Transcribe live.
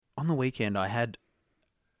the weekend I had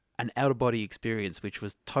an out-of-body experience, which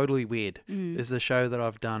was totally weird. This is a show that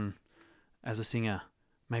I've done as a singer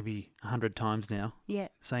maybe 100 times now. Yeah.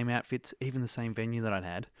 Same outfits, even the same venue that I'd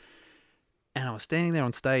had. And I was standing there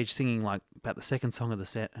on stage singing like about the second song of the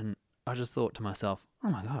set, and I just thought to myself, oh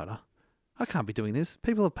my God, I can't be doing this.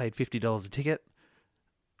 People have paid $50 a ticket.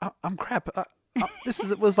 I'm crap.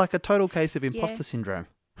 It was like a total case of imposter syndrome.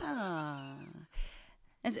 Ah.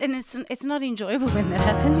 And it's not enjoyable when that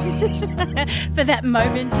happens, is it? For that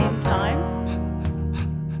moment in time.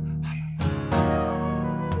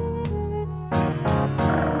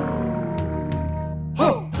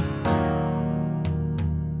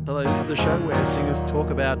 Hello, this is the show where singers talk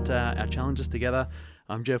about our challenges together.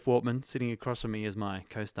 I'm Jeff Wortman. Sitting across from me is my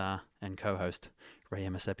co-star and co-host, Ray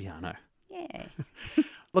Emasapiano. Yeah.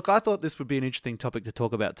 Look, I thought this would be an interesting topic to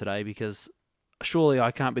talk about today because surely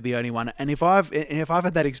I can't be the only one. And if I've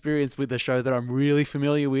had that experience with a show that I'm really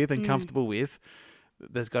familiar with and comfortable with,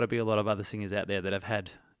 there's got to be a lot of other singers out there that have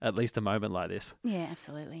had at least a moment like this. Yeah,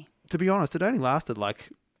 absolutely. To be honest, it only lasted like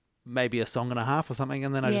maybe a song and a half or something,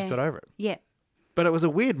 and then I just got over it. Yeah. But it was a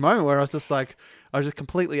weird moment where I was just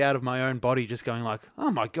completely out of my own body, just going like,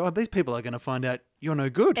 oh my God, these people are going to find out you're no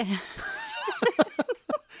good.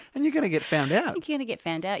 And you're going to get found out. You're going to get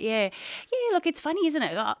found out, yeah. Yeah, look, it's funny, isn't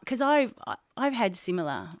it? Because I have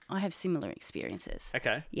similar experiences.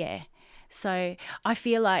 Okay. Yeah. So I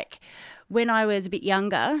feel like when I was a bit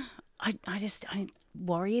younger, I didn't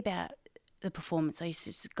worry about the performance. I used to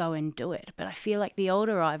just go and do it. But I feel like the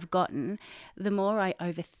older I've gotten, the more I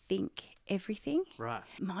overthink everything. Right.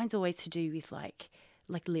 Mine's always to do with like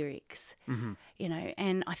lyrics, you know,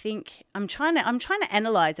 and I think I'm trying to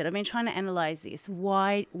analyze it. I've been trying to analyze this.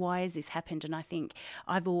 Why has this happened? And I think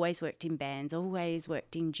I've always worked in bands, always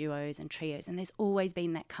worked in duos and trios, and there's always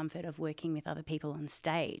been that comfort of working with other people on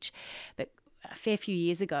stage. But a fair few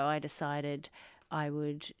years ago, I decided I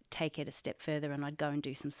would take it a step further and I'd go and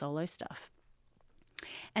do some solo stuff.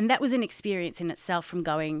 And that was an experience in itself, from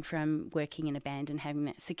going from working in a band and having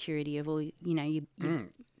that security of all, you know, your band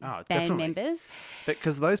definitely. members.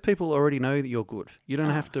 Because those people already know that you're good. You don't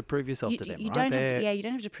have to prove yourself to them, you right? Don't you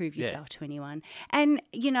don't have to prove yourself to anyone. And,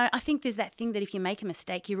 you know, I think there's that thing that if you make a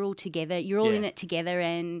mistake, you're all together, you're all in it together,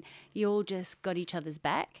 and you all just got each other's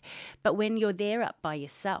back. But when you're there up by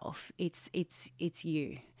yourself, it's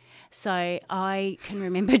you. So I can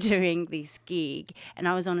remember doing this gig, and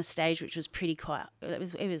I was on a stage which was pretty quiet. It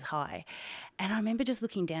was high, and I remember just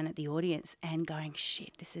looking down at the audience and going,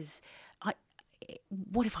 "Shit, this is.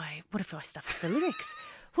 What if I stuff up the lyrics?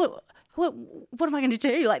 What am I going to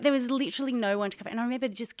do?" Like, there was literally no one to cover, and I remember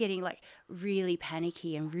just getting like really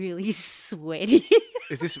panicky and really sweaty.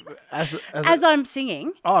 Is this as I'm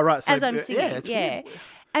singing? Oh, right. So, as I'm singing, yeah.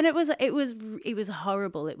 And it was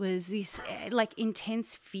horrible. It was this like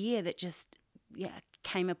intense fear that just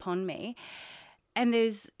came upon me, and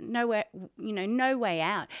there's no way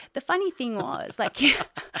out. The funny thing was, like,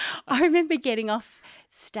 I remember getting off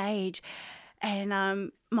stage,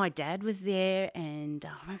 and my dad was there, and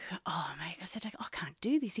oh mate, I said, I can't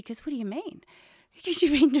do this. He goes, "What do you mean?" Because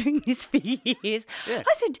you've been doing this for years. Yeah.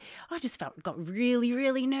 I said, I just got really,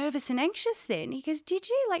 really nervous and anxious then. He goes, "Did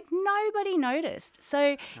you?" Like, nobody noticed.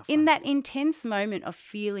 So in that intense moment of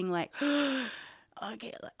feeling like, I don't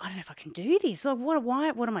know if I can do this. Like,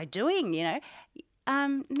 what am I doing, you know?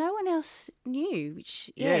 No one else knew, which,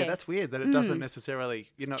 yeah, that's weird that it doesn't necessarily,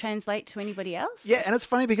 translate to anybody else. Yeah, and it's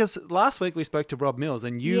funny because last week we spoke to Rob Mills,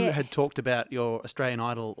 and you had talked about your Australian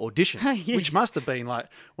Idol audition, which must have been like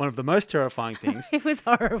one of the most terrifying things. It was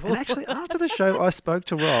horrible. And actually, after the show, I spoke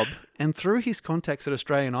to Rob, and through his contacts at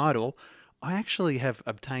Australian Idol, I actually have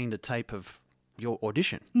obtained a tape of your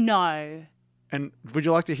audition. No. And would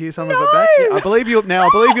you like to hear some of it back? Yeah, I believe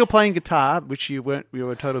you're playing guitar, which you were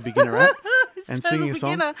a total beginner at. And singing a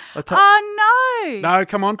song. Oh, no. No,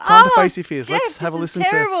 come on. Time to face your fears. Jeff, Let's have a listen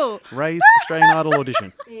to Ray's Australian Idol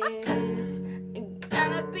audition.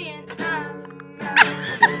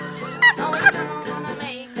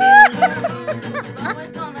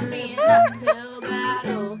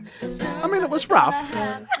 I mean, it was rough.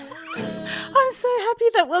 I'm so happy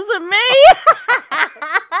that wasn't me.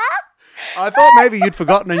 I thought maybe you'd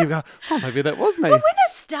forgotten, and you go, "Oh, maybe that was me." Well, when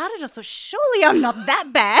it started, I thought, surely I'm not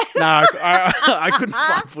that bad. No, I couldn't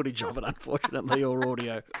find footage of it, unfortunately, or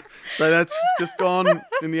audio. So that's just gone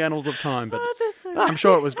in the annals of time. But I'm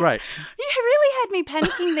sure it was great. You really had me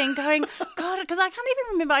panicking then, going, God, because I can't even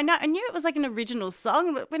remember. I knew it was like an original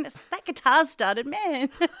song, but when that guitar started, man.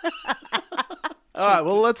 All right,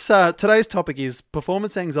 well, let's. Today's topic is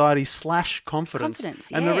performance anxiety / confidence.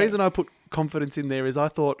 Confidence, And the reason I put confidence in there is I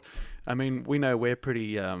thought, I mean, we know we're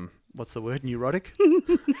pretty what's the word, neurotic.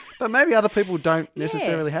 But maybe other people don't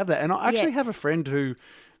necessarily have that. And I actually have a friend who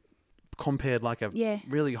compared like a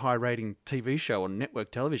really high rating TV show on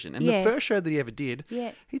network television. And the first show that he ever did,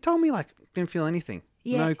 he told me like didn't feel anything.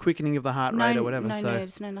 Yeah. No quickening of the heart rate or whatever. No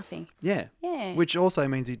nerves, no nothing. Yeah. Yeah. Which also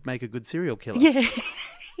means he'd make a good serial killer. Yeah.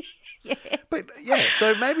 Yeah. But yeah,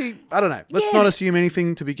 so maybe, I don't know. Let's not assume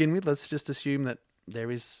anything to begin with. Let's just assume that there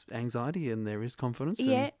is anxiety and there is confidence.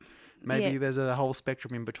 And maybe there's a whole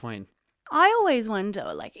spectrum in between. I always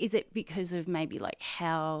wonder, like, is it because of maybe like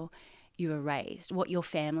how you were raised, what your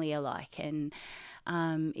family are like? And,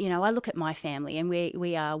 you know, I look at my family and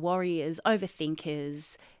we are warriors,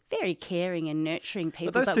 overthinkers, very caring and nurturing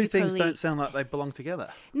people. But those two things don't sound like they belong together.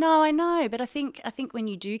 No, I know. But I think when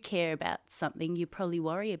you do care about something, you probably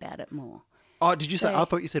worry about it more. Oh, did you say? I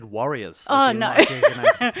thought you said warriors. Oh, no. Like you're going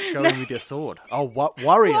to go in with your sword. Oh,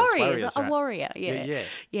 warriors. Warriors, a right. warrior,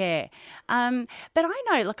 yeah. But I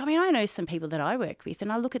know, like, I mean, I know some people that I work with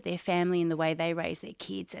and I look at their family and the way they raise their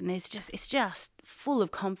kids and it's just full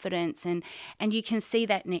of confidence and you can see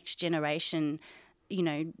that next generation, you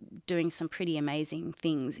know, doing some pretty amazing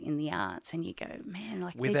things in the arts and you go, man,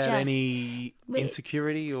 like without any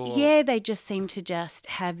insecurity or... Yeah, they just seem to just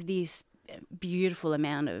have this beautiful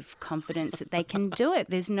amount of confidence that they can do it.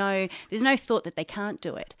 There's no thought that they can't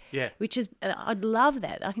do it. Yeah. Which is, I'd love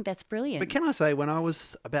that. I think that's brilliant. But can I say, when I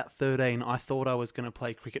was about 13, I thought I was going to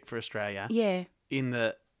play cricket for Australia. Yeah. In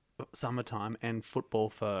the summertime and football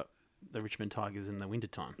for the Richmond Tigers in the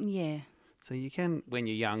wintertime. Yeah. So you can, when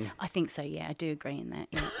you're young... I think so, yeah. I do agree in that,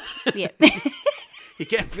 yeah. Yeah. You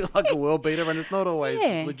can feel like a world beater and it's not always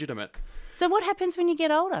legitimate. So what happens when you get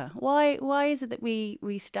older? Why is it that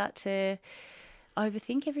we start to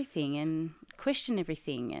overthink everything and question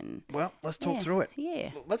everything? And well, let's talk through it.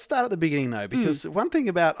 Yeah. Let's start at the beginning though, because one thing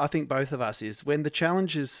about, I think, both of us is when the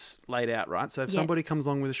challenge is laid out, right? So if somebody comes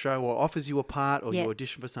along with a show or offers you a part or you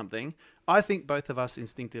audition for something, I think both of us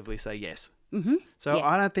instinctively say yes. Mm-hmm. So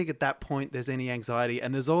I don't think at that point there's any anxiety.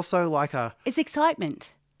 And there's also like it's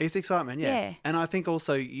excitement. It's excitement, yeah. And I think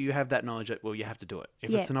also you have that knowledge that, well, you have to do it. If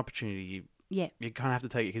it's an opportunity, you kind of have to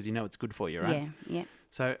take it because you know it's good for you, right? Yeah.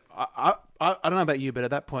 So I don't know about you, but at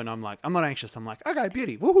that point I'm like, I'm not anxious. I'm like, okay,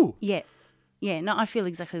 beauty, woohoo. Yeah. Yeah, no, I feel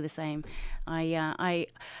exactly the same. I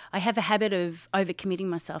have a habit of overcommitting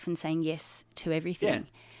myself and saying yes to everything. Yeah.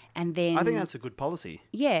 And then I think that's a good policy.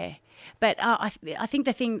 Yeah. But I think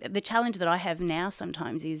the challenge that I have now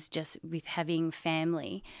sometimes is just with having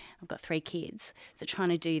family. I've got 3 kids. So trying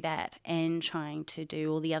to do that and trying to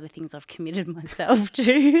do all the other things I've committed myself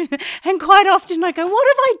to. And quite often I go, what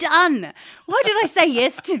have I done? Why did I say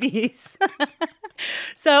yes to this?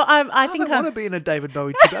 So I think I want to be in a David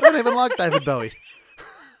Bowie tribute. I don't even like David Bowie.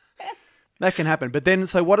 That can happen. But then,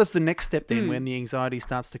 so what is the next step then when the anxiety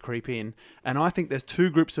starts to creep in? And I think there's 2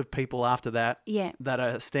 groups of people after that that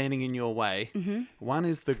are standing in your way. Mm-hmm. One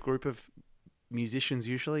is the group of musicians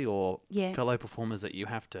usually or fellow performers that you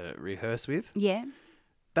have to rehearse with. Yeah.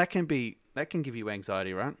 That can give you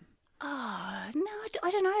anxiety, right? Oh, no, I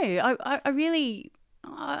don't know. I really,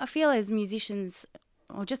 I feel as musicians...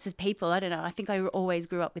 or just as people, I don't know. I think I always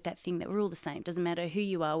grew up with that thing that we're all the same. Doesn't matter who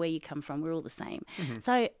you are, where you come from, we're all the same. Mm-hmm.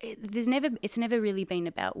 So it's never really been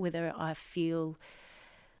about whether I feel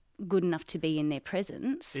good enough to be in their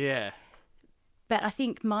presence. Yeah. But I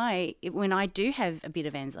think when I do have a bit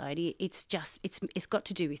of anxiety, it's got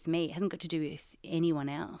to do with me. It hasn't got to do with anyone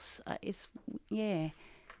else. All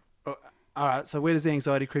right. So where does the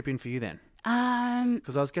anxiety creep in for you then?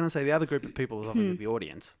 Because I was going to say the other group of people is obviously the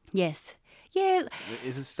audience. Yes. Yeah.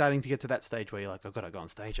 Is it starting to get to that stage where you're like, I've got to go on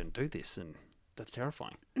stage and do this, and that's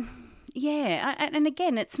terrifying? Yeah, and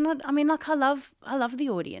again, it's not. I mean, like I love the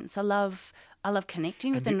audience. I love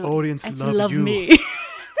connecting with the audience. Love you. Me.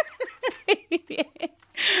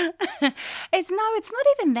 It's not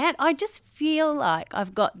even that. I just feel like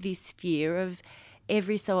I've got this fear of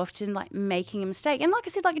every so often like making a mistake. And like I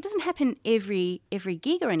said, like it doesn't happen every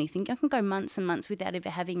gig or anything. I can go months and months without ever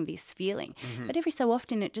having this feeling. Mm-hmm. But every so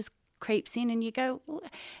often it just creeps in and you go,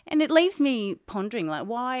 and it leaves me pondering like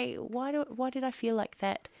why did I feel like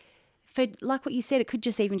that? For like what you said, it could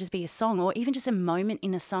just even just be a song or even just a moment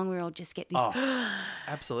in a song where I'll just get this. Oh,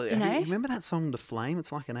 absolutely. You remember that song, The Flame?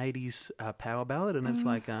 It's like an 80s power ballad and it's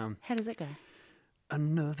like... how does it go?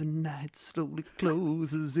 Another night slowly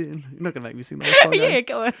closes in. You're not going to make me sing that song. Yeah,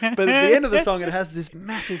 go on. But at the end of the song, it has this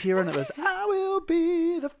massive hero and it goes, I will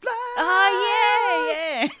be the flame.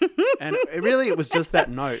 Oh, yeah. And it was just that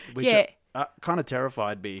note, which kind of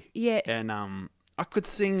terrified me. Yeah. And I could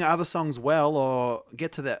sing other songs well or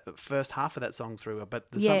get to that first half of that song through, but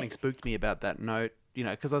something spooked me about that note, you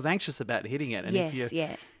know, because I was anxious about hitting it. And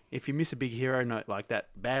if you miss a big hero note like that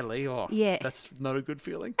badly, Yeah. that's not a good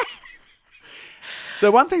feeling. So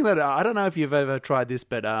one thing that I don't know if you've ever tried this,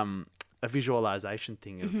 but a visualization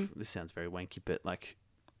thing of this sounds very wanky, but like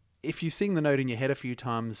if you sing the note in your head a few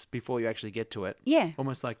times before you actually get to it, Yeah.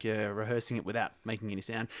 almost like you're rehearsing it without making any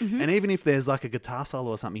sound. And even if there's like a guitar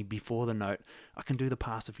solo or something before the note, I can do the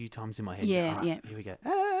pass a few times in my head. Yeah, All right, yeah. Here we go.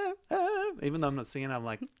 Even though I'm not singing, I'm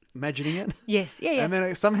like imagining it. Yes. Yeah. Yeah. And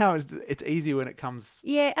then somehow it's easy when it comes.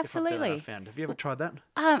 Yeah, if I've done it, absolutely. I've found. Have you ever tried that?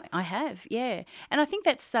 I have, yeah, and I think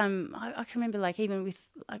that's I can remember like even with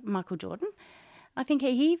like Michael Jordan, I think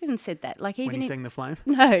he even said that like even When he sang The Flame?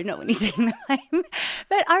 no, not when he sang the flame,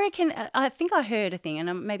 but I reckon I think I heard a thing,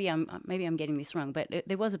 and maybe I'm getting this wrong, but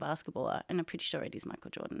there was a basketballer, and I'm pretty sure it is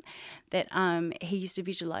Michael Jordan, that he used to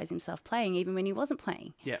visualize himself playing even when he wasn't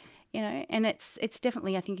playing. Yeah. You know, and it's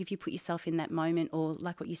definitely, I think if you put yourself in that moment, or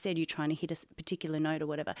like what you said, you're trying to hit a particular note or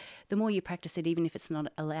whatever, the more you practice it, even if it's not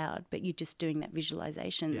allowed, but you're just doing that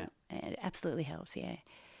visualization, it absolutely helps, yeah.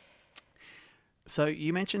 So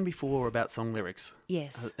you mentioned before about song lyrics.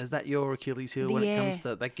 Yes. Is that your Achilles heel when it comes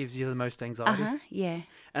to that gives you the most anxiety? Yeah.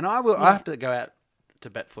 And I have to go out to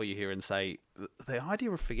bat for you here and say the idea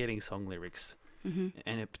of forgetting song lyrics,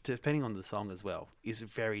 and depending on the song as well, is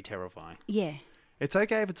very terrifying. Yeah. It's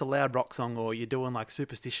okay if it's a loud rock song or you're doing like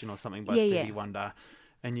Superstition or something by Stevie Wonder,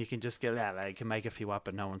 and you can just get it out. You can make a few up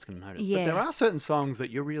and no one's going to notice. Yeah. But there are certain songs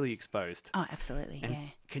that you're really exposed. Oh, absolutely, And yeah.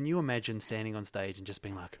 can you imagine standing on stage and just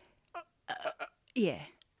being like, Yeah.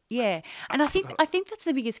 Yeah. And I think that's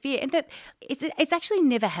the biggest fear. And that it's actually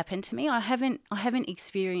never happened to me. I haven't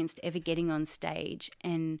experienced ever getting on stage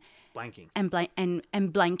and blanking?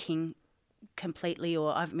 and blanking completely,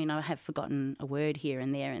 or I have forgotten a word here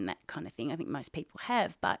and there and that kind of thing. I think most people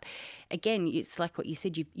have, but again, it's like what you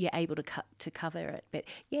said, you're able to cover it. But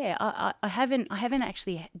yeah, I haven't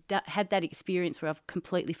actually had that experience where I've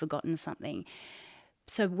completely forgotten something.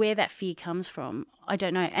 So where that fear comes from, I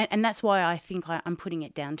don't know. And that's why I think I'm putting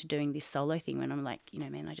it down to doing this solo thing when I'm like,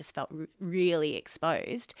 man, I just felt really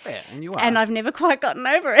exposed. Yeah, and you are. And I've never quite gotten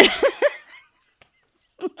over it.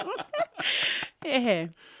 Yeah.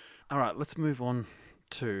 All right, let's move on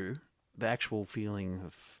to the actual feeling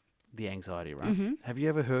of the anxiety, right? Have you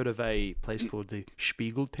ever heard of a place called the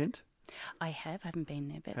Spiegel Tent? I haven't been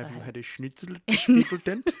there, but Have you had a schnitzel at the Spiegel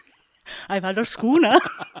Tent? I've had a schooner.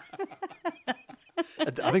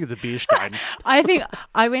 I think it's a Bierstein. I think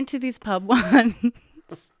I went to this pub once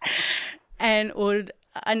and ordered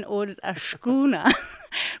a schooner. How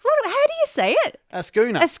do you say it? A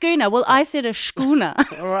schooner. A schooner. Well, I said a schooner.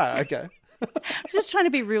 All right, okay. I was just trying to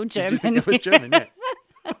be real German. It was German, yeah.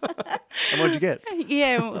 And what'd you get?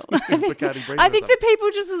 Yeah. Well, Bacardi Breezer I or think the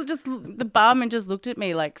people just the barman just looked at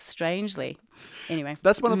me like strangely. Anyway.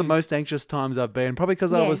 That's one of the most anxious times I've been, probably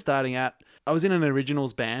because I Yeah. was starting out. I was in an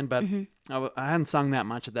originals band, but I hadn't sung that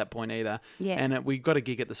much at that point either. Yeah. And we got a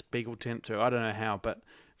gig at the Spiegel Tent too. I don't know how, but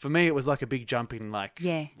for me it was like a big jump in. Like,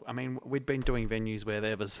 Yeah. I mean, we'd been doing venues where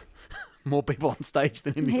there was more people on stage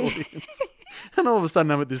than in the audience. And all of a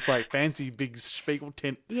sudden I'm at this like fancy big Spiegel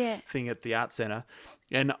Tent Yeah. thing at the Art Centre.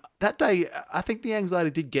 And that day, I think the anxiety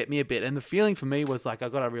did get me a bit. And the feeling for me was like I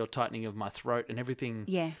got a real tightening of my throat and everything.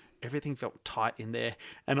 Yeah. Everything felt tight in there.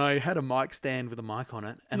 And I had a mic stand with a mic on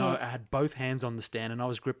it. And Yeah. I had both hands on the stand and I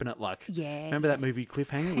was gripping it like... Yeah. Remember that movie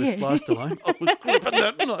Cliffhanger with Sly Stallone? I was gripping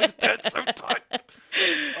that and I stand so tight.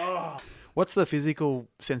 Oh. What's the physical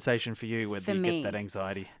sensation for you when For you me, get that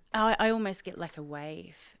anxiety? I almost get like a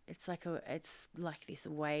wave. It's like this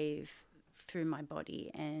wave through my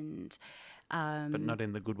body, and But not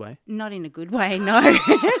in the good way? not in a good way. No,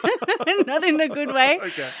 not in a good way.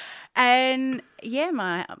 Okay. And yeah,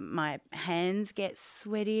 my hands get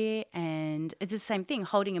sweaty, and it's the same thing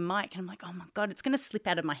holding a mic. And I'm like, oh my God, it's going to slip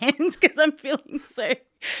out of my hands because I'm feeling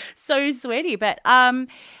so sweaty. But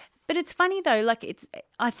it's funny though. Like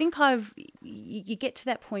I think you get to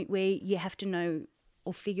that point where you have to know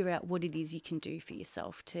or figure out what it is you can do for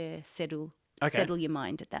yourself to settle your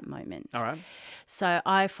mind at that moment. All right. So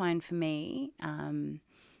I find for me,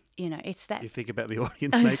 it's that. You think about the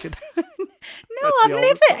audience naked? No,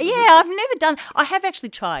 I've never done. I have actually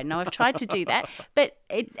tried. No, I've tried to do that, but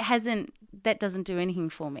it hasn't. That doesn't do anything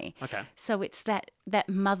for me. Okay. So it's that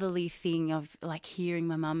motherly thing of like hearing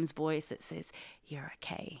my mum's voice that says, "You're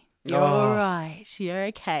okay. You're all right. You're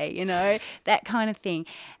okay." That kind of thing.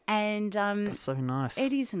 And That's so nice.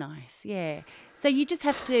 it is nice. Yeah. So you just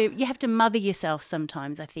have to mother yourself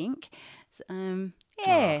sometimes, I think.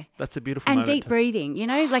 Yeah. That's a beautiful And moment. deep breathing,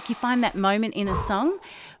 like you find that moment in a song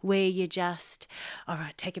where you just, all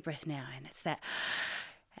right, take a breath now. And it's that,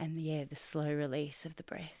 and the slow release of the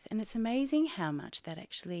breath. And it's amazing how much that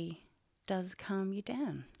actually does calm you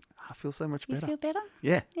down. I feel so much You better. feel better?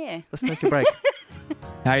 Yeah. Yeah. Let's take a break.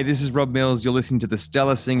 Hey, this is Rob Mills. You're listening to the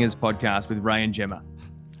Stellar Singers podcast with Ray and Gemma.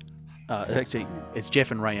 Actually, it's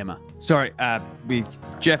Jeff and Ray Emma. Sorry, with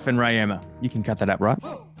Jeff and Ray Emma. You can cut that up, right?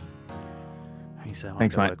 He's so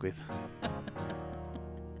Thanks, hard to mate. work with.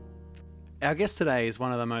 Our guest today is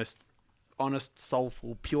one of the most honest,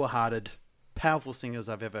 soulful, pure-hearted, powerful singers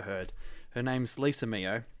I've ever heard. Her name's Lisa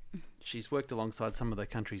Mio. She's worked alongside some of the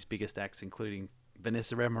country's biggest acts, including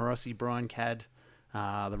Vanessa Amorosi, Brian Cadd,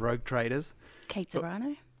 the Rogue Traders. Kate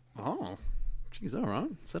Zarano. Oh, she's all right.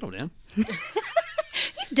 Settle down. You've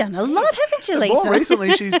done a lot, haven't you, Lisa? More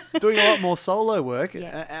recently, she's doing a lot more solo work.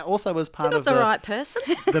 Yeah. Also as part You're of not the right person.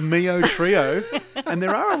 the Mio trio. And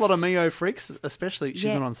there are a lot of Mio freaks, especially, she's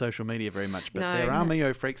Yeah. not on social media very much, but No. there are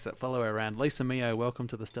Mio freaks that follow her around. Lisa Mio, welcome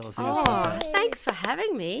to the Stellar Singers Oh, podcast. thanks for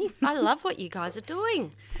having me. I love what you guys are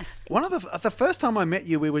doing. One of the first time I met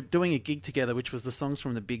you, we were doing a gig together, which was the songs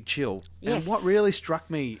from The Big Chill. Yes. And what really struck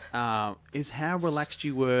me is how relaxed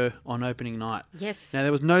you were on opening night. Yes. Now,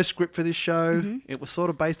 there was no script for this show. It was sort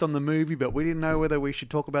of based on the movie, but we didn't know whether we should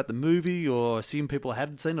talk about the movie or assume people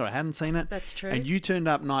hadn't seen it or hadn't seen it. That's true. And you turned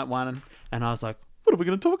up night one, and I was like, what are we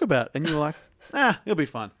going to talk about? And you were like, it'll be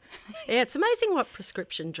fun. Yeah, it's amazing what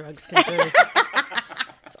prescription drugs can do.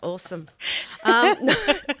 It's awesome.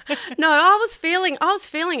 No, I was feeling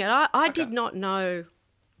it. I did not know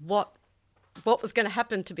what was going to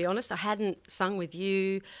happen, to be honest. I hadn't sung with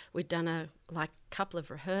you. We'd done a couple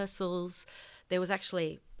of rehearsals. There was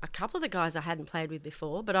actually a couple of the guys I hadn't played with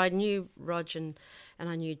before, but I knew Rog and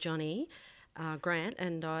I knew Johnny Grant,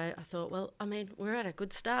 and I thought, well, I mean, we're at a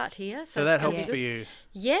good start here. So it's that gonna helps be for good. you.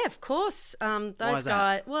 Yeah, of course. Why Those is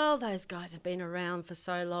that? those guys have been around for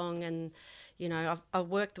so long, and you know, I've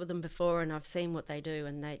worked with them before, and I've seen what they do,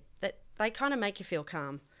 and they kind of make you feel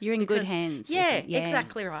calm. You're in good hands. Yeah, Yeah.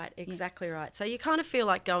 exactly right, right. So you kind of feel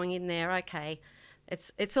like going in there, okay,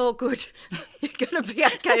 it's all good. You're gonna be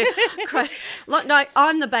okay. No,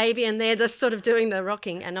 I'm the baby, and they're just sort of doing the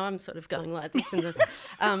rocking, and I'm sort of going like this and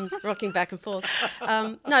the rocking back and forth.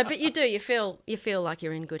 No, but you do. You feel like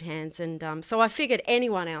you're in good hands, and so I figured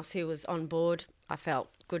anyone else who was on board, I felt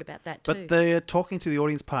good about that too. But the talking to the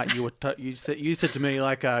audience part, you said to me,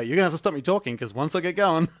 like, you're going to have to stop me talking because once I get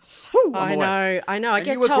going, woo, I'm away. I know. I And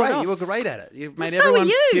get you were told great. off. You were great at it. You've made so were everyone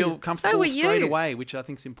you. feel comfortable So were straight you. away, which I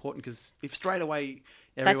think is important because if straight away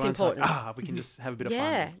That's everyone's like, important. we can just have a bit of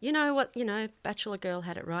Yeah, fun. you know what? You know, Bachelor Girl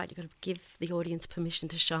had it right. You've got to give the audience permission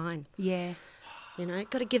to shine. Yeah. You know,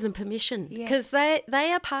 got to give them permission Yeah. because they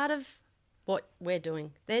are part of what we're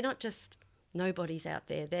doing. They're not just nobodies out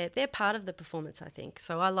there. They're part of the performance, I think.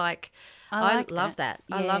 So I love that.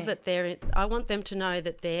 I love that I want them to know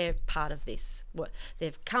that they're part of this.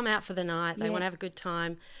 They've come out for the night. They Yeah. want to have a good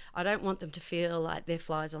time. I don't want them to feel like they're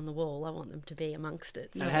flies on the wall. I want them to be amongst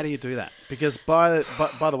it. So And how do you do that? Because by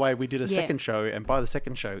the way, we did a Yeah. second show, and by the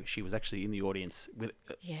second show, she was actually in the audience with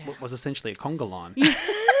Yeah. what was essentially a conga line.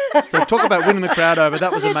 So talk about winning the crowd over.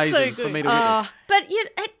 That was amazing for me to witness. But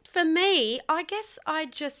for me, I guess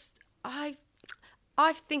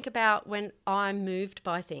I think about when I'm moved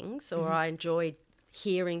by things or I enjoy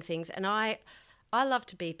hearing things, and I love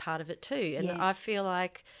to be part of it too. And Yeah. I feel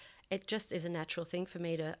like it just is a natural thing for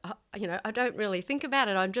me to, I don't really think about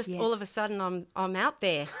it. I'm just all of a sudden I'm out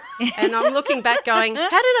there, and I'm looking back, going, how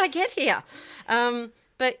did I get here?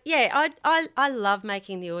 But yeah, I love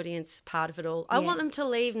making the audience part of it all. I want them to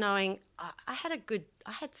leave knowing I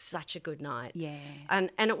had such a good night. Yeah.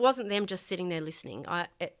 And it wasn't them just sitting there listening.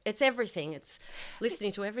 It's everything. It's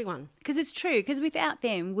listening to everyone. Because it's true. Because without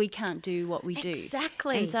them, we can't do what we do.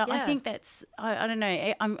 Exactly, And so I yeah. think that's, I don't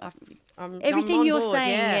know, I'm everything on you're board,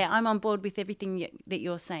 saying, yeah. I'm on board with everything that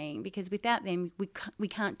you're saying, because without them, we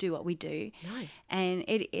can't do what we do. No. And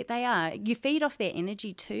you feed off their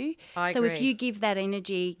energy too. I so if agree. you give that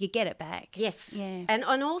energy, you get it back. Yes. Yeah. And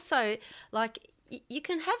also, like, you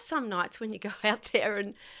can have some nights when you go out there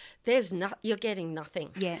and you're getting nothing.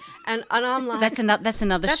 Yeah. And I'm like, That's another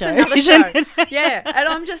that's show. another show. Yeah. And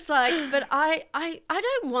I'm just like, but I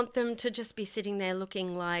don't want them to just be sitting there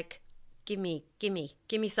looking like, give me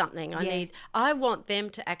something. I want them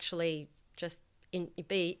to actually just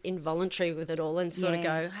be involuntary with it all and sort of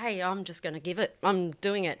Yeah. go, hey, I'm just going to give it. I'm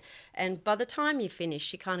doing it. And by the time you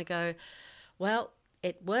finish, you kind of go, well,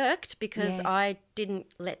 it worked because Yeah. I didn't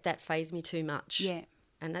let that faze me too much. Yeah.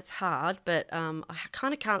 And that's hard, but I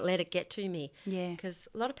kind of can't let it get to me. Yeah. Because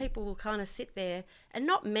a lot of people will kind of sit there and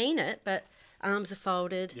not mean it, but arms are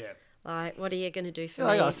folded. Yeah. Like, what are you going to do for You're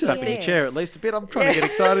like, me? I'll sit up in your Yeah. chair at least a bit. I'm trying to get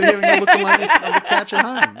excited here and you're looking like this on the couch at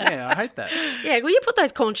home. Yeah, I hate that. Yeah, well, you put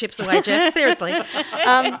those corn chips away, Jeff. Seriously.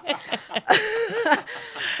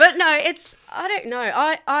 But no, I don't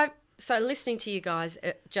know. So listening to you guys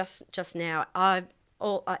just now,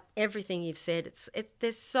 everything you've said,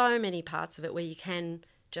 there's so many parts of it where you can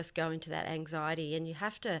just go into that anxiety, and you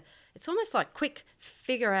have to. It's almost like quick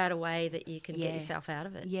figure out a way that you can get yourself out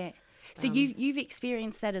of it. Yeah. So you've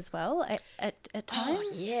experienced that as well at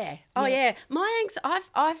times? Oh yeah.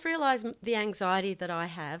 I've realised the anxiety that I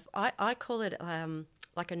have. I call it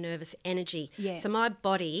like a nervous energy. Yeah. So my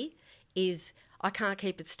body I can't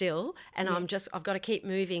keep it still, and I've got to keep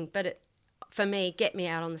moving. But for me, get me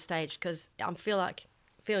out on the stage, because I'm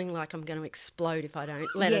feeling like I'm going to explode if I don't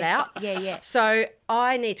let it out. Yeah. So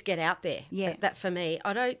I need to get out there. Yeah. That for me,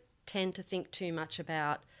 I don't tend to think too much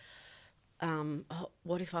about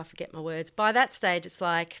what if I forget my words. By that stage, it's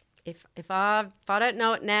like if I don't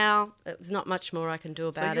know it now, there's not much more I can do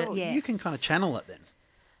about it. Yeah. You can kind of channel it then.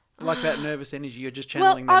 Like that nervous energy, you're just Well,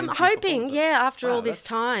 channeling that I'm into your hoping, performance. after Wow, all this that's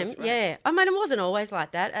time, great. I mean, it wasn't always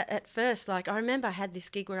like that. At first, like, I remember I had this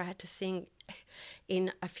gig where I had to sing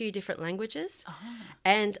in a few different languages,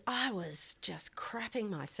 and I was just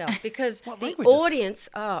crapping myself because What the languages? audience,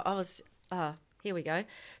 here we go.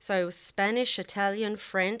 So it was Spanish, Italian,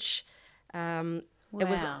 French, it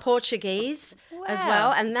was Wow. Portuguese as Wow.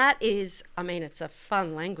 well, and that is, I mean, it's a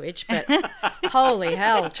fun language, but holy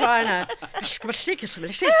hell, trying to,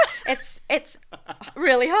 it's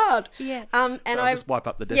really hard. Yeah. And So I'll just wipe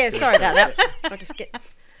up the desk. yeah, there. sorry about that. I'll just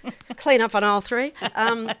clean up on aisle 3.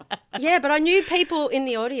 But I knew people in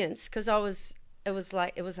the audience because it was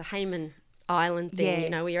a Hayman Island thing, Yeah. you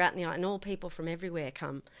know, where you're out in the island and all people from everywhere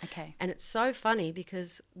come. Okay. And it's so funny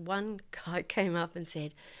because one guy came up and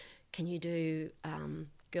said, "Can you do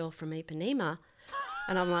Girl from Ipanema?"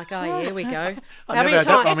 And I'm like, oh, yeah, here we go. I've never had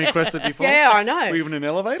that mummy requested before. Yeah, I know. Were you in an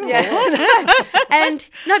elevator? Yeah, Or what? I know. And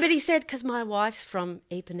no, but he said because my wife's from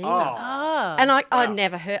Ipanema, Oh. and I'd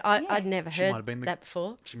never heard. I'd never She might heard have been that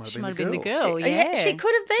before. She might She have might been have the been girl. the girl, yeah. She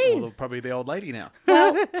could have been. Well, probably the old lady now.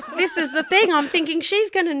 This is the thing. I'm thinking she's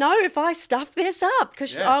going to know if I stuff this up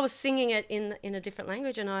because Yeah. I was singing it in a different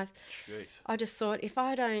language, and Jeez. I just thought if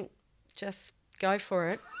I don't just go for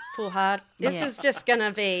it full hard, this Yeah. is just going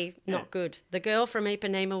to be not good. The girl from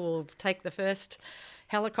Ipanema will take the first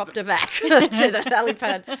helicopter back to the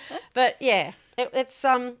helipad. But yeah, it's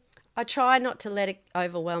I try not to let it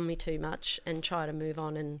overwhelm me too much and try to move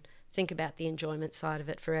on and think about the enjoyment side of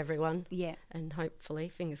it for everyone. Yeah. And hopefully,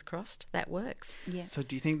 fingers crossed, that works. Yeah. So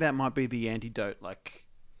do you think that might be the antidote, like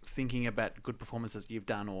thinking about good performances you've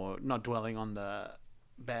done or not dwelling on the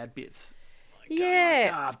bad bits? Like,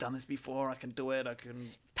 Yeah. I've done this before. I can do it. I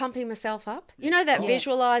can. Pumping myself up. You know that Yeah.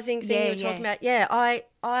 visualizing thing Yeah, you were talking yeah. about? Yeah,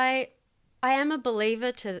 I am a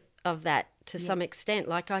believer of that to some extent.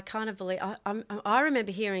 Like I kind of believe. I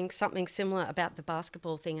remember hearing something similar about the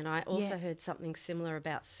basketball thing, and I also Yeah. heard something similar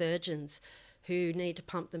about surgeons who need to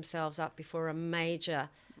pump themselves up before a major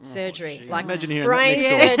surgery, gee. like Imagine hearing brain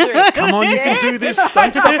that next door. surgery. Come on, you can do this.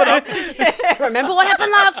 Don't stuff it up. Remember what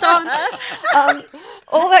happened last time?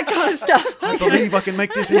 All that kind of stuff. I believe I can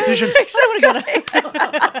make this incision.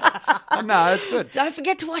 No, it's good. Don't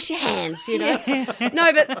forget to wash your hands, you know.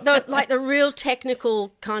 No, but the real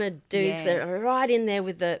technical kind of dudes Yeah. that are right in there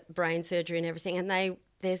with the brain surgery and everything, and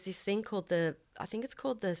there's this thing called I think it's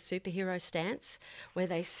called the superhero stance, where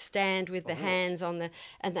they stand with the hands on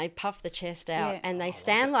and they puff the chest out, Yeah. and they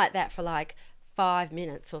stand like that for like 5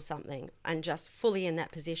 minutes or something, and just fully in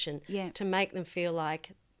that position Yeah. to make them feel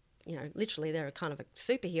like, you know, literally they're a kind of a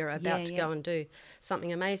superhero about to yeah. go and do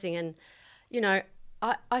something amazing. And, you know,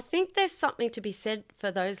 I think there's something to be said for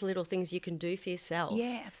those little things you can do for yourself.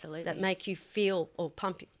 Yeah, absolutely. That make you feel or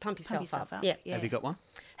pump yourself, yourself up. Yeah. Yeah. Have you got one?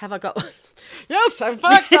 Have I got one? Yes, in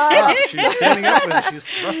fact, Ah, she's standing up and she's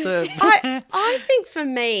thrust her. I think for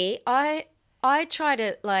me, I try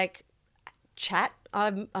to like chat.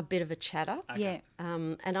 I'm a bit of a chatter. Yeah.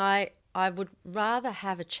 And I would rather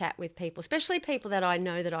have a chat with people, especially people that I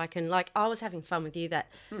know that I can, like, I was having fun with you that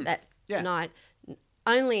Yeah. night,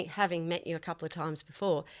 only having met you a couple of times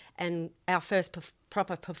before, and our first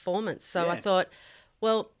proper performance. So I Yeah. thought,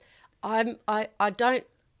 well,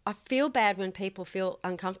 I feel bad when people feel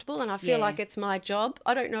uncomfortable, and I feel Yeah. like it's my job.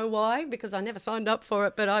 I don't know why, because I never signed up for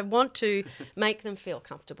it, but I want to make them feel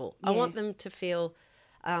comfortable. I Yeah. want them to feel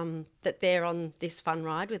that they're on this fun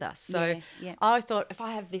ride with us. So Yeah, yeah. I thought if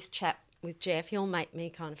I have this chat with Jeff, he'll make me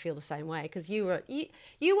kind of feel the same way, because you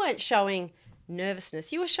weren't showing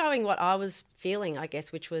nervousness. You were showing what I was feeling, I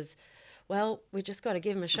guess, which was, well, we just got to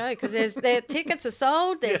give them a show because their tickets are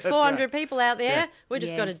sold. There's that's 400 right. people out there. Yeah. We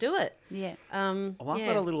just Yeah. got to do it. Yeah. Well, I've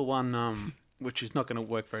got a little one, which is not going to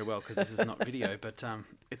work very well because this is not video, but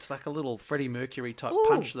it's like a little Freddie Mercury type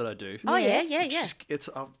punch that I do. Oh, yeah.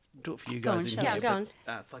 I'll do it for you Go guys on, in show here. us. Go on.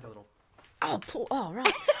 but, it's like a little. Oh,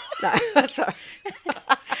 right. No, that's all right.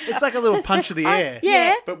 It's like a little punch of the air.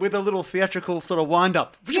 Yeah. But with a little theatrical sort of wind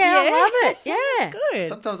up. Yeah, I love it. Yeah. Good.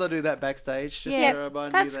 Sometimes I do that backstage. Just Yeah, to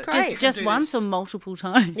remind that's you that great. you can Just do once this. or multiple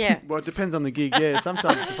times? Yeah. Well, it depends on the gig. Yeah.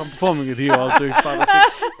 Sometimes if I'm performing with you, I'll do 5 or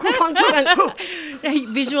 6. Constant.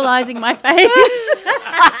 Visualizing my face.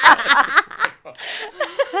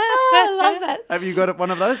 I love that. Have you got one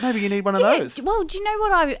of those? Maybe you need one of those. Well, do you know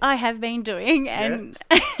what I have been doing? And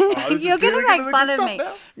this is you're going good. to We're make gonna fun get of stuff me.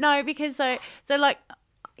 now. No, because so like,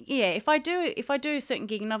 yeah, if I do a certain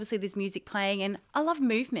gig and obviously there's music playing and I love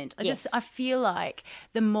movement. Yes. I feel like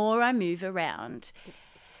the more I move around,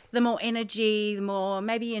 the more energy, the more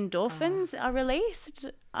maybe endorphins are released.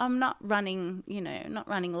 I'm not running, not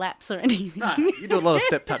running laps or anything. No, you do a lot of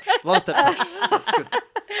step touch. A lot of step touch. That's good.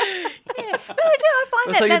 Yeah, but I do. I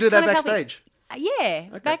find So you that's do that kind of helping. backstage?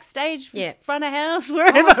 Yeah, backstage, Yeah. front of house,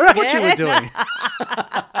 wherever. Oh, I see what you were doing.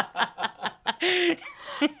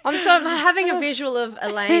 I'm sort of having a visual of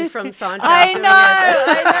Elaine from Seinfeld. I doing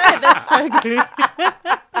know. That's so good.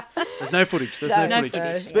 There's no footage. There's no, No footage.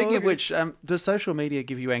 footage. Speaking of which, does social media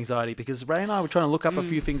give you anxiety? Because Ray and I were trying to look up a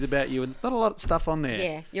few things about you, and there's not a lot of stuff on there.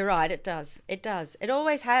 Yeah, you're right. It does. It does. It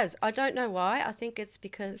always has. I don't know why. I think it's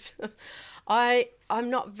because I'm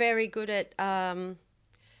not very good at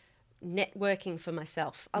networking for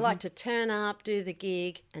myself. I like to turn up, do the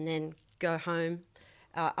gig, and then go home.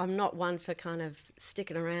 I'm not one for kind of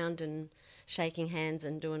sticking around and shaking hands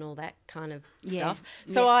and doing all that kind of Yeah, stuff.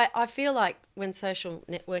 So I feel like when social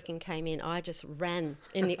networking came in, I just ran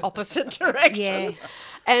in the opposite direction. Yeah.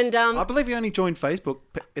 And I believe you only joined Facebook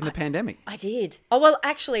in the pandemic. I did. Oh, well,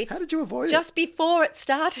 actually, How did you avoid it? just before it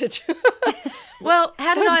started. Well,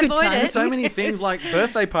 how did was I good avoid times. it? There's so many things like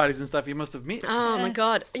birthday parties and stuff you must have missed. Oh my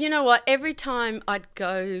God. You know what? Every time I'd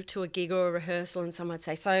go to a gig or a rehearsal and someone would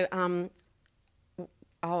say, so,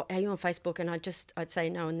 are you on Facebook? And I'd say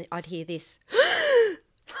no, and I'd hear this.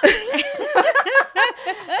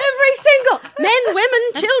 Every single men, women,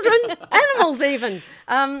 children, animals, even.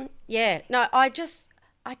 Yeah. No, I just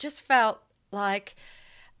felt like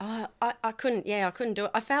I couldn't do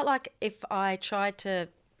it. I felt like if I tried to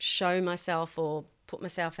show myself or put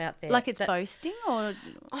myself out there, Like it's boasting or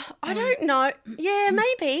I don't know. Yeah,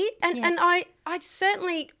 maybe. And Yeah. and I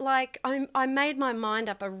certainly I made my mind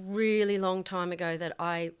up a really long time ago that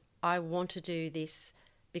I want to do this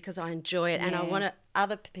because I enjoy it and I Yeah. want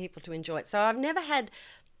other people to enjoy it. So I've never had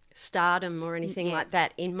stardom or anything Yeah. like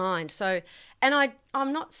that in mind. So and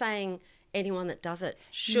I'm not saying anyone that does it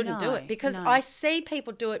shouldn't do No, it because no. I see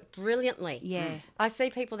people do it brilliantly. Yeah. I see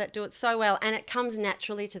people that do it so well and it comes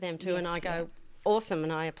naturally to them too and Yes, I go, yeah. awesome,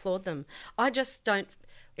 and I applaud them. I just don't,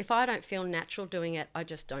 if I don't feel natural doing it, I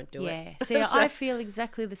just don't do yeah. it. See, I feel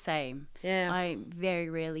exactly the same. Yeah. I very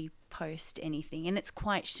rarely post anything, and it's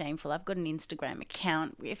quite shameful. I've got an Instagram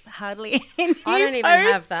account with hardly any I don't even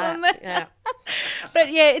have posts on that. there. Yeah. But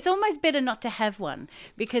yeah, it's almost better not to have one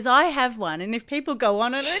because I have one, and if people go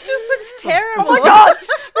on it, it just looks terrible. Oh my God,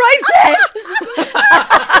 Ray's dead.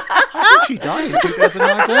 I think she died in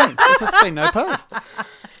 2019. There's just been no posts.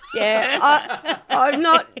 Yeah, I'm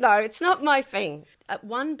not, no, it's not my thing. At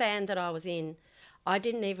one band that I was in, I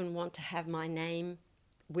didn't even want to have my name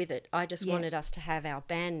with it. I just Yeah. wanted us to have our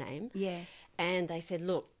band name. Yeah. And they said,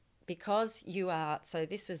 look, because you are, so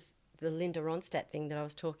this was the Linda Ronstadt thing that I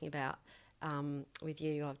was talking about with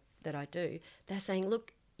you that I do. They're saying,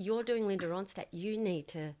 look, you're doing Linda Ronstadt. You need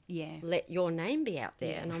to Yeah. let your name be out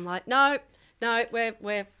there. Yeah. And I'm like, no,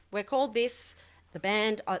 we're called this. The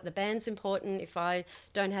band's important. If I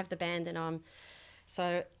don't have the band, then I'm,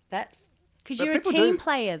 so that. Because But you're a people team do-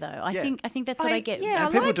 player, though. I Yeah. think that's what I get. Yeah, And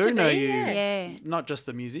I people like do to know be, you, Yeah. not just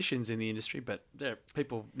the musicians in the industry, but there are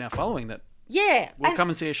people now following that Yeah. will and- come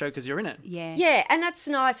and see a show because you're in it. Yeah. Yeah, and that's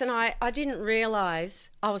nice. And I didn't realise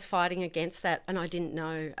I was fighting against that, and I didn't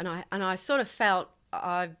know. And I sort of felt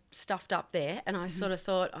I stuffed up there, and I sort of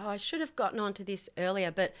thought, oh, I should have gotten onto this earlier.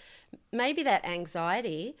 But maybe that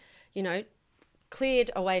anxiety,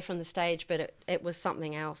 cleared away from the stage, but it was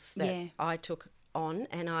something else that Yeah. I took on,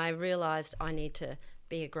 and I realised I need to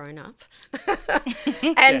be a grown up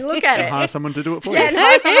and look at And it. hire someone to do it for Yeah, you. and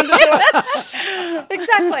hire someone to do it.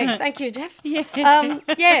 Exactly. Thank you, Jeff.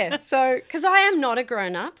 Yeah. So, because I am not a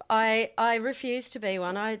grown up, I refuse to be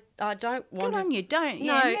one. I don't want Good to. on you. Don't.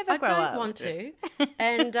 No, Yeah, never I grow don't up. want to,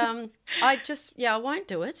 and I won't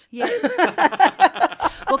do it. Yeah.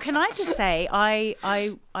 Well, can I just say, I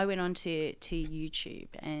went on to YouTube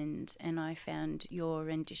and I found your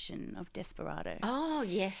rendition of Desperado. Oh,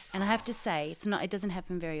 yes. And I have to say, it doesn't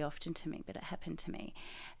happen very often to me, but it happened to me.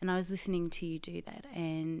 And I was listening to you do that,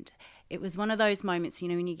 and it was one of those moments,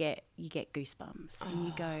 when you get goosebumps and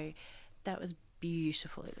you go, that was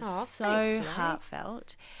beautiful. It was thanks, Ray.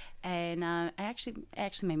 heartfelt, and it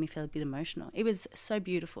actually made me feel a bit emotional. It was so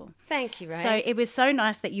beautiful. Thank you, Ray. So it was so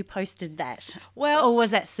nice that you posted that. Well- or was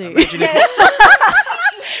that Sue?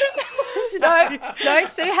 No,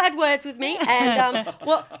 Sue had words with me, and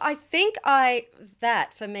well, I think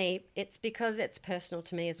that for me, it's because it's personal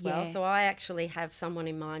to me as well. Yeah. So I actually have someone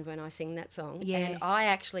in mind when I sing that song, Yeah. and I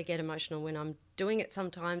actually get emotional when I'm doing it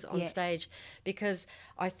sometimes on Yeah. stage because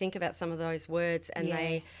I think about some of those words, and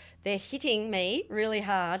Yeah. they're hitting me really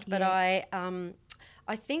hard. But Yeah.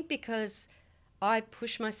 I think because I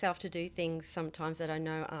push myself to do things sometimes that I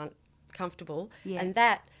know aren't comfortable, Yeah. and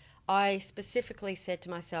that. I specifically said to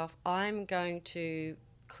myself, I'm going to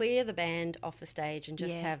clear the band off the stage and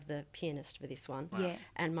just Yeah. have the pianist for this one Yeah.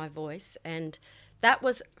 and my voice. And that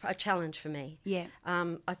was a challenge for me. Yeah.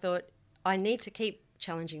 I thought I need to keep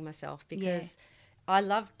challenging myself because I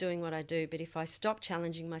love doing what I do, but if I stop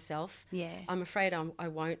challenging myself, Yeah. I'm afraid I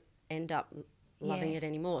won't end up loving Yeah. it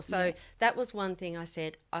anymore. So Yeah. that was one thing I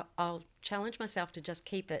said, I'll challenge myself to just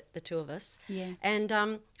keep it, the two of us. Yeah. And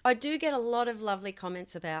I do get a lot of lovely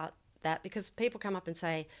comments about that because people come up and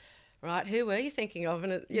say, right, who were you thinking of?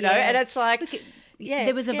 And, you know, Yeah. and it's like, Look, yeah, there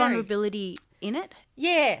it's was a scary. vulnerability in it,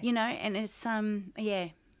 Yeah. and it's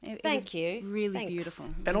it Thank was you. really Thanks. beautiful.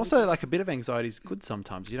 And also, like, a bit of anxiety is good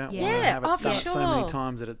sometimes. You don't want to Yeah. have it Oh, for done it so many sure.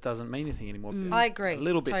 times that it doesn't mean anything anymore. I agree. A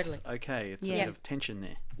little bit's totally. okay. It's Yeah. a bit of tension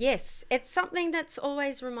there. Yes, it's something that's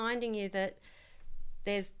always reminding you that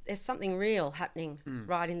there's something real happening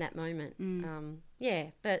right in that moment.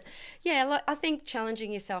 I think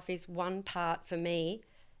challenging yourself is one part for me,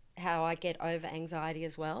 how I get over anxiety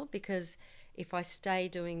as well, because if I stay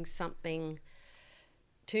doing something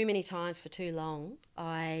too many times for too long,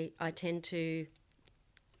 I tend to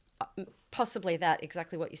possibly that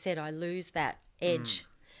exactly what you said. I lose that edge,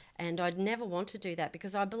 and I'd never want to do that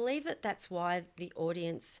because I believe that that's why the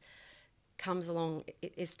audience comes along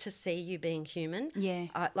is to see you being human. Yeah.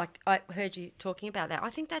 I heard you talking about that. I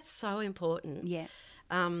think that's so important. Yeah.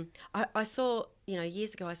 I saw,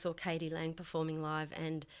 years ago I saw Katie Lang performing live,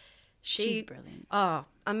 and She's brilliant. Oh,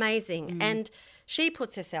 amazing. And she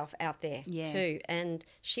puts herself out there Yeah. too. And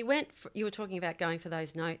she went, you were talking about going for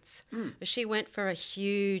those notes. She went for a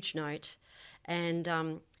huge note and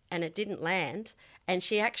it didn't land. And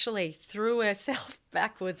she actually threw herself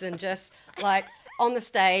backwards and just like on the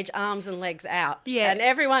stage, arms and legs out. Yeah. And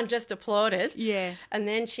everyone just applauded. Yeah. And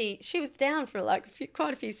then she was down for like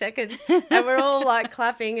quite a few seconds and we're all like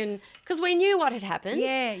clapping and because we knew what had happened.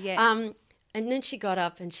 Yeah, yeah. And then she got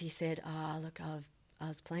up and she said, look, I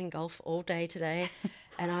was playing golf all day today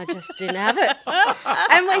and I just didn't have it.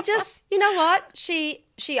 And we just, you know what? She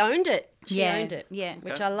owned it. She Yeah, owned it, yeah.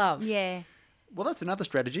 which Okay. I love. Yeah. Well, that's another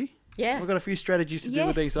strategy. Yeah. We've got a few strategies to do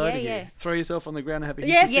with Yes, anxiety yeah, here. yeah. Throw yourself on the ground and have a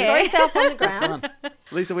Yes, hissy fit. throw yourself on the That's ground. fun.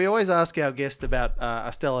 Lisa, we always ask our guest about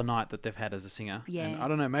a stellar night that they've had as a singer. Yeah. And I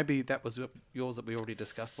don't know, maybe that was yours that we already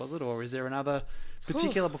discussed, was it? Or is there another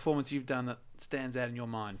particular performance you've done that stands out in your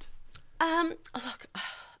mind? Look,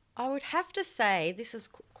 I would have to say this was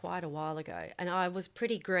quite a while ago, and I was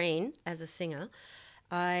pretty green as a singer.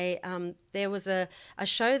 There was a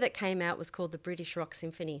show that came out was called the British Rock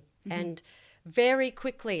Symphony, and very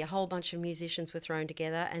quickly a whole bunch of musicians were thrown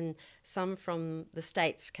together, and some from the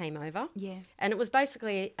States came over. Yeah. And it was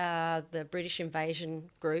basically the British invasion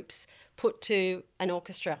groups put to an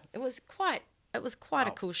orchestra. It was quite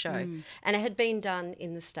a cool show, and it had been done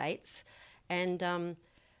in the States, and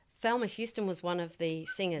Thelma Houston was one of the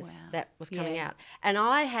singers Wow. that was coming Yeah. out, and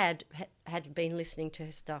I had been listening to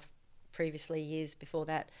her stuff previously years before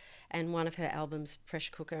that, and one of her albums,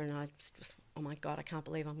 Pressure Cooker, and I just, oh my God, I can't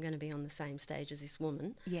believe I'm going to be on the same stage as this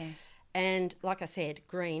woman. Yeah. And like I said,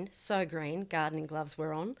 green, so green, gardening gloves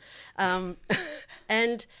were on.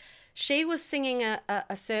 And she was singing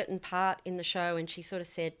a certain part in the show, and she sort of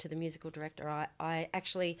said to the musical director, I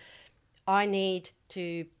need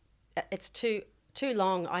to, it's too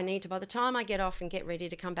long. I need to, by the time I get off and get ready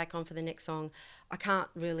to come back on for the next song, I can't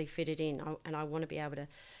really fit it in, and I want to be able to.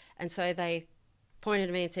 And so they pointed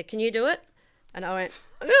to me and said, can you do it? And I went,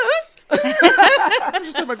 yes.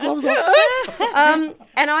 Just take my gloves off.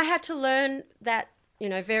 And I had to learn that,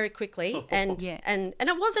 very quickly. And Yeah. and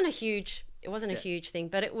it wasn't a huge thing,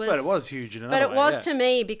 but it was. But it was huge in another But it way, was yeah. to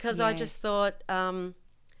me because I Yeah. just thought,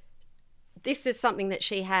 this is something that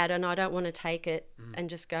she had, and I don't want to take it and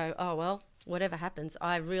just go, oh well, whatever happens,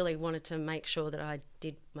 I really wanted to make sure that I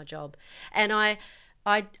did my job. And I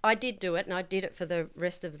did do it, and I did it for the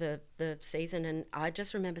rest of the season. And I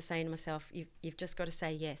just remember saying to myself, you've just got to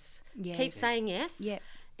say yes. Yeah. Keep saying yes, Yeah.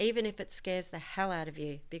 even if it scares the hell out of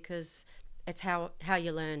you, because it's how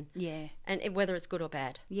you learn. Yeah. And whether it's good or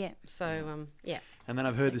bad. Yeah. So, yeah. And then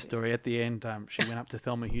I've heard this story at the end. She went up to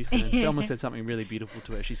Thelma Houston, and Thelma said something really beautiful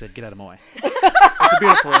to her. She said, "Get out of my way." It's a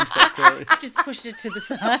beautiful end to that story. Just pushed it to the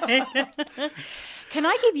side. Can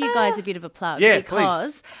I give you guys a bit of a plug? Yeah,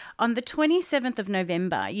 because please. on the 27th of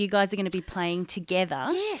November, you guys are going to be playing together.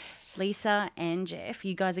 Yes. Lisa and Jeff,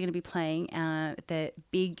 you guys are going to be playing the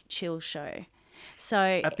Big Chill Show. So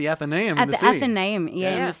At the Athenaeum at in the the city. Athenaeum, in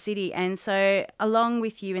Yeah. the city. And so along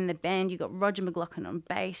with you in the band, you've got Roger McLaughlin on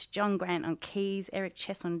bass, John Grant on keys, Eric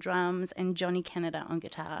Chess on drums, and Johnny Canada on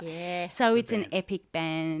guitar. Yeah. So it's an epic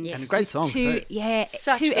band. Yes. And great songs too. Yeah,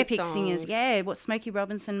 Such two good epic singers. songs. Yeah, what Smokey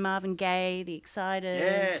Robinson, Marvin Gaye, The Exciters,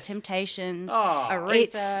 Yes. Temptations. Oh,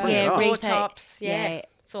 It's- Aretha, yeah, Four Aretha, Tops. Yeah. yeah.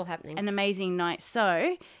 It's all happening. An amazing night.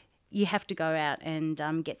 So you have to go out and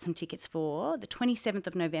get some tickets for the 27th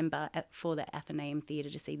of November for the Athenaeum Theatre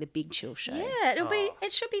to see the Big Chill Show. Yeah,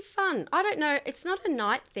 it should be fun. I don't know. It's not a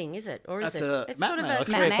night thing, is it? Or is That's it? a It's matinee, like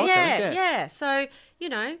 3 Matinee. o'clock, I yeah, think, yeah. So,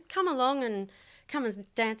 come along and come and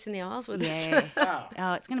dance in the aisles with us. Yeah.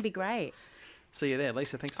 Oh, it's going to be great. See you there,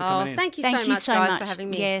 Lisa. Thanks for Oh, coming in. thank you Thank so you much, so guys, much. for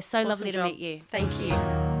having me. Yeah, so Awesome lovely to job. meet you. Thank you.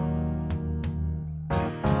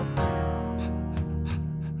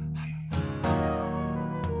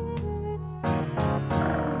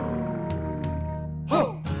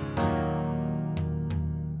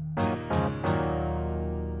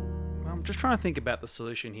 I'm just trying to think about the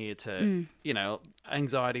solution here to,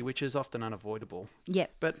 anxiety, which is often unavoidable.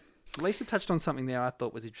 Yep. But Lisa touched on something there I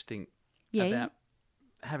thought was interesting Yeah. about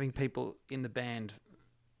having people in the band.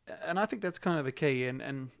 And I think that's kind of a key.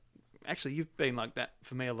 And actually, you've been like that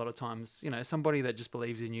for me a lot of times. Somebody that just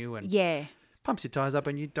believes in you and Yeah. pumps your tires up,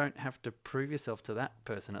 and you don't have to prove yourself to that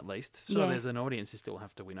person at least. Sure, Yeah. there's an audience you still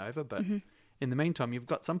have to win over. But in the meantime, you've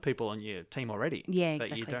got some people on your team already Yeah, that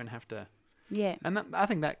you exactly. don't have to. Yeah. And I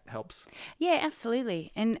think that helps. Yeah,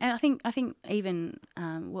 absolutely. And I think even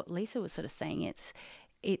what Lisa was sort of saying, it's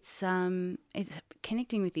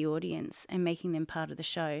connecting with the audience and making them part of the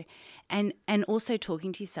show, and also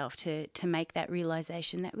talking to yourself to make that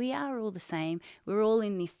realization that we are all the same. We're all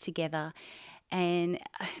in this together. And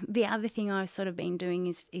the other thing I've sort of been doing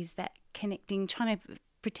is that connecting, trying to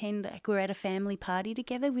pretend like we're at a family party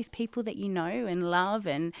together with people that you know and love,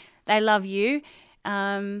 and they love you.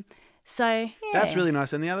 So yeah. That's really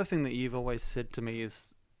nice. And the other thing that you've always said to me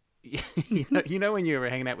is, when you're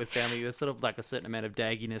hanging out with family, there's sort of like a certain amount of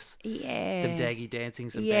dagginess, Yeah. some daggy dancing,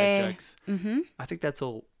 some Yeah. bad jokes. Mm-hmm. I think that's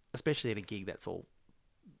all, especially at a gig, that's all.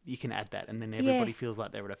 You can add that, and then everybody feels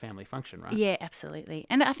like they're at a family function, right? Yeah, absolutely.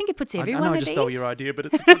 And I think it puts I everyone know I at just stole ease. your idea, but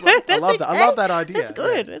it's a good one. I That's love that. I okay. love that idea. That's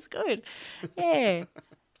good. Yeah. That's good. Yeah.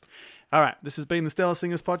 All right. This has been the Stellar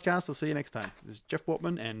Singers podcast. We'll see you next time. This is Jeff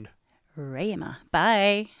Wortman, and Rayama.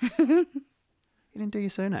 Bye. you didn't do your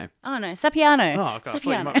surname. Oh, no. Sapiano. Oh, God. I thought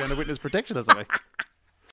you might be under witness protection or something.